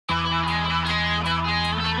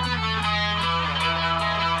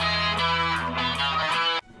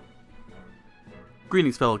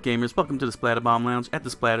Greetings, fellow gamers. Welcome to the Splatterbomb Lounge at the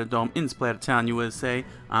Splatterdome in Splattertown, USA.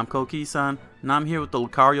 I'm Coqui-san, and I'm here with the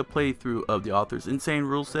Lucario playthrough of the author's insane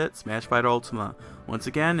rule set, Smash Fighter Ultima. Once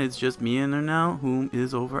again, it's just me and her now, whom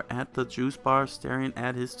is over at the juice bar staring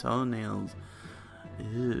at his toenails.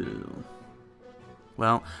 Ew.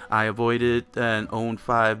 Well, I avoided an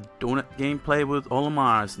 0-5 donut gameplay with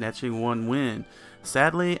Olimar, snatching one win.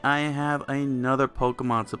 Sadly, I have another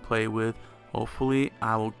Pokemon to play with. Hopefully,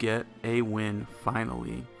 I will get a win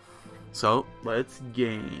finally. So, let's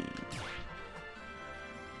game.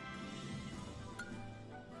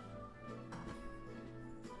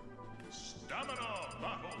 Stamina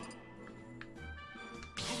battle.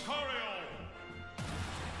 Lucario.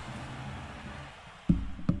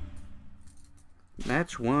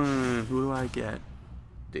 Match 1. Who do I get?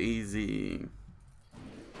 Daisy.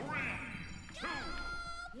 3, 2,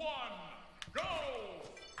 1, go!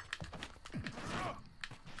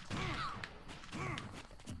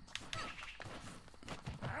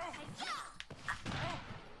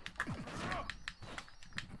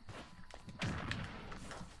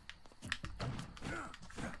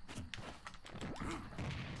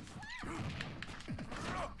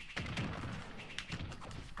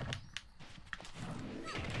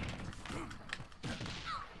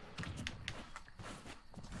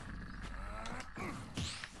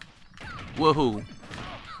 Woohoo!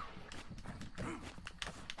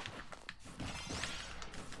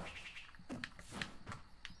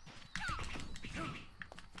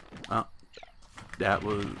 Oh, that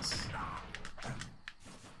was...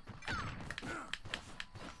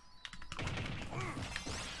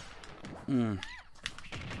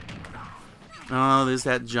 Oh, there's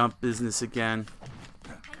that jump business again.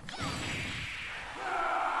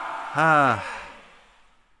 Ah.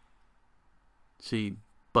 She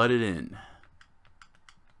butted in.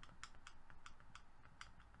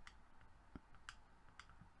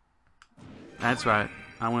 That's right.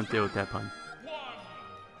 I went there with that pun.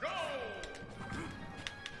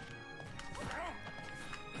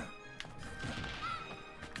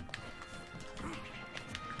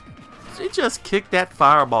 She just kicked that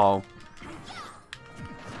fireball.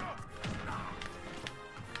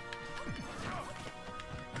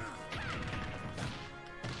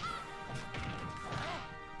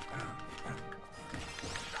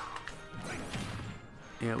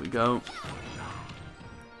 Here we go.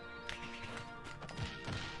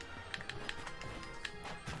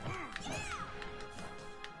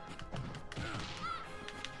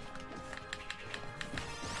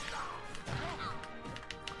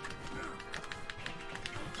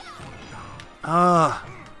 Oh.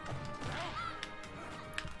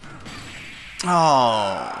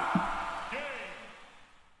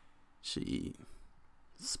 She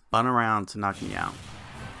spun around to knock me out.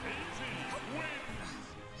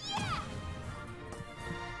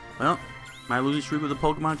 Well, my losing streak with the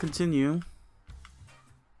Pokemon continue.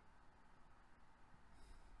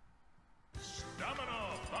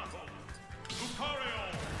 Stamina battle.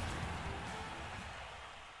 Lucario.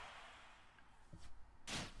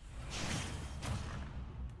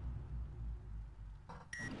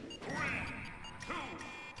 3, 2,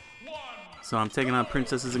 1. So I'm taking on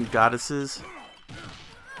princesses and goddesses.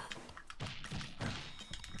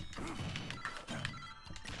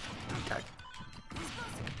 Okay.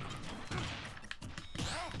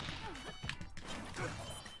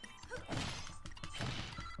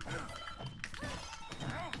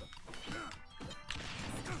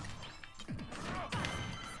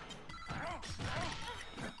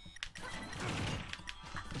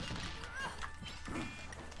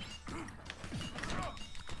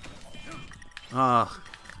 Oh.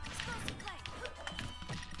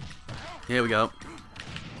 Here we go.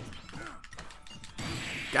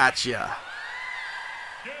 Gotcha.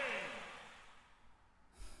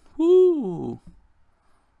 Woo.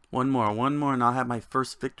 One more, and I'll have my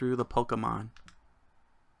first victory with a Pokemon.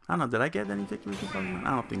 I don't know, did I get any victories with Pokemon?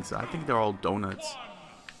 I don't think so. I think they're all donuts.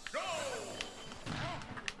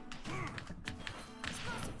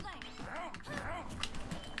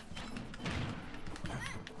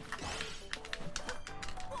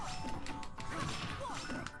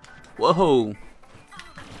 Whoa!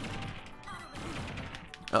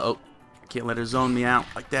 Uh-oh. Can't let her zone me out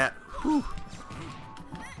like that. Whew.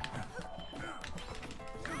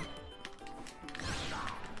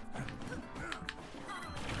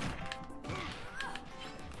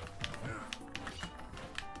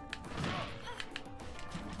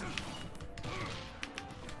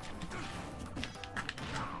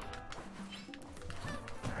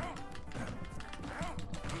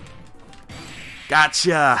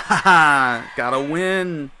 Gotcha! Haha! Gotta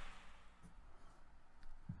win!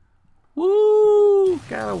 Woo!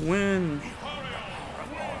 gotta win.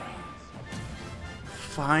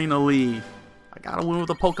 Finally. I gotta win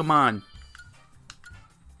with a Pokemon.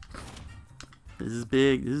 This is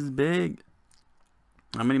big. This is big.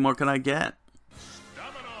 How many more can I get?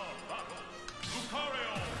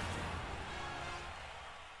 Lucario.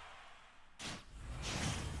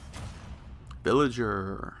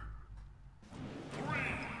 Villager. 3,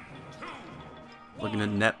 2, Looking to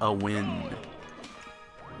net a win.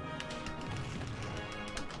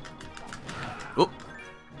 Oh.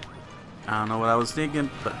 I don't know what I was thinking,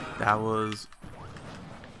 but that was...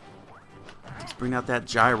 Let's bring out that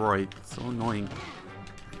gyroid. It's so annoying.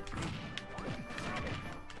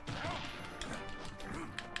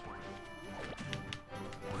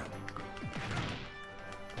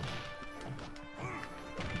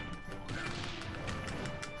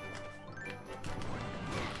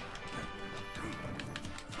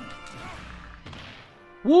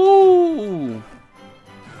 Woo!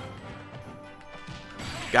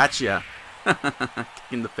 Gotcha. Kick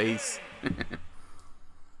in the face.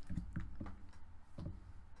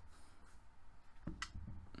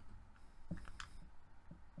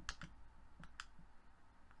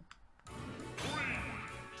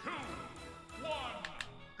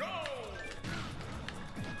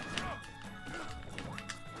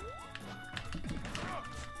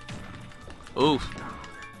 Oof.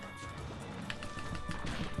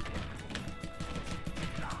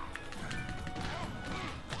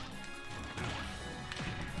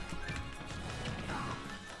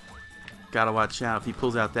 Gotta watch out if he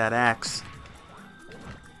pulls out that axe.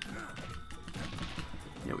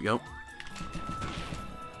 There we go.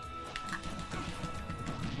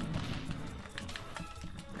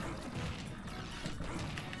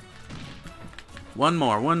 One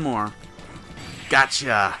more, one more.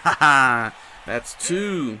 Gotcha! Haha! That's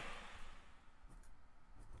 2.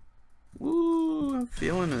 Woo! I'm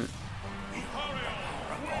feeling it.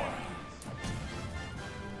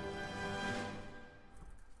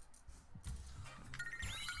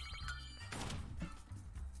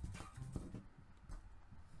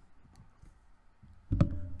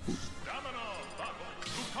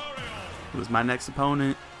 Who's my next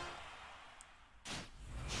opponent?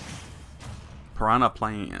 Piranha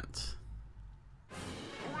plant.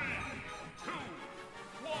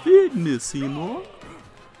 Fignissimo.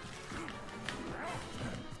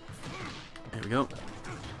 There we go.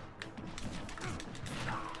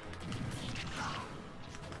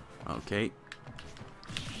 Okay.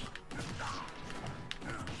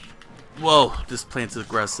 Whoa, this plant's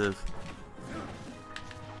aggressive.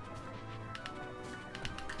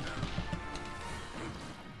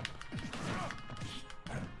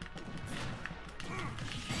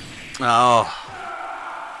 Oh.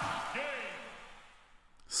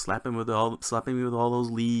 Slapping me with all those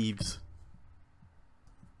leaves.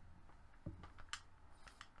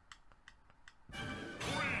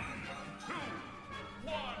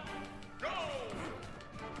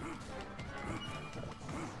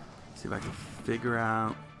 See if I can figure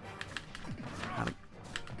out how to.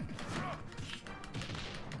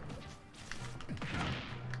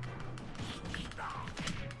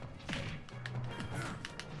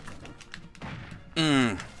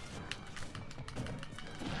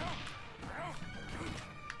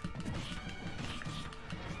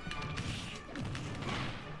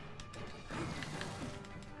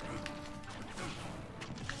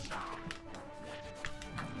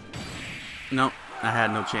 Nope, I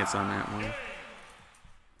had no chance on that one.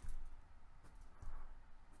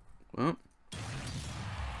 Well,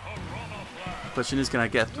 the question is, can I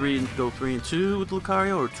get 3 and go 3 and 2 with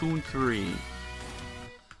Lucario, or 2 and 3?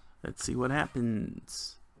 Let's see what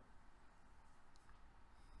happens.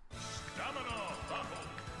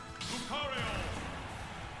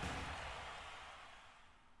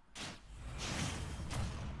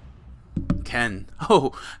 Ken.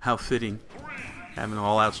 Oh, how fitting. Having an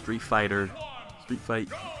all-out street fight.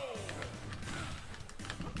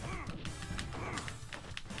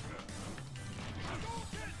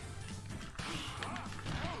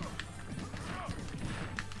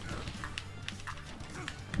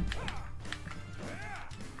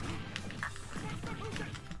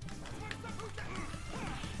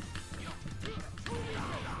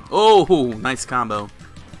 Oh, nice combo.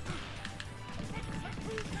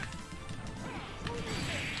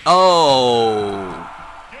 Oh.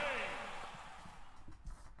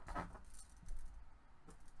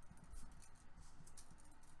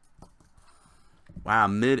 Wow,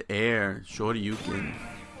 mid-air. Shoryuken.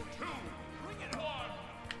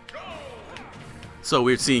 So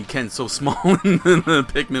weird seeing Ken so small in the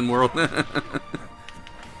Pikmin world.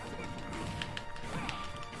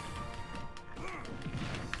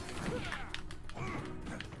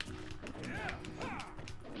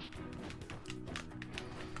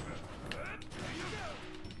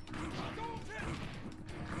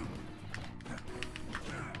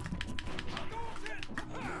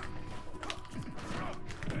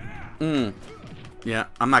 Yeah,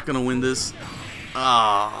 I'm not gonna win this.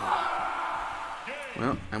 Ah.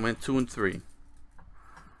 Well, I went 2 and 3.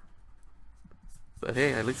 But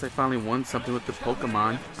hey, at least I finally won something with the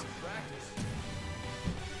Pokemon.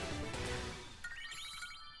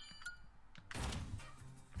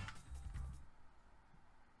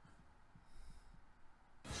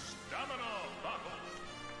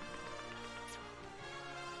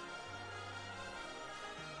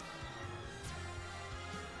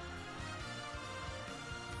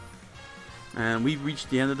 And we've reached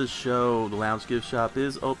the end of the show. The lounge gift shop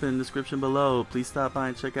is open in the description below. Please stop by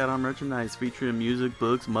and check out our merchandise featuring music,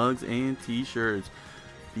 books, mugs, and t-shirts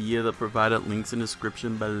via the provided links in the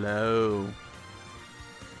description below.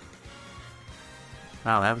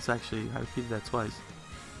 Wow, that was actually, I repeated that twice.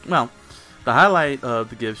 Well, the highlight of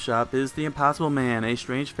the gift shop is The Impossible Man, a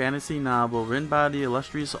strange fantasy novel written by the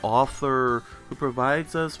illustrious author who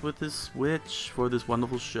provides us with this Switch for this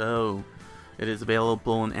wonderful show. It is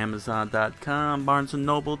available on Amazon.com,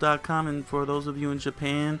 BarnesandNoble.com, and for those of you in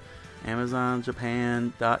Japan,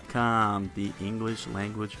 AmazonJapan.com, the English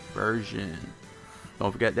language version.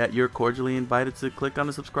 Don't forget that you're cordially invited to click on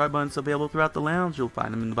the subscribe buttons available throughout the lounge. You'll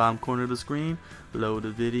find them in the bottom corner of the screen, below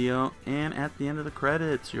the video, and at the end of the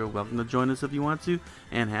credits. You're welcome to join us if you want to,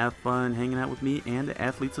 and have fun hanging out with me and the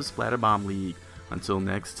athletes of Splatterbomb League. Until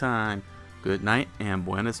next time, good night and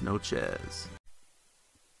buenas noches.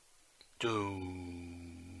 Doom.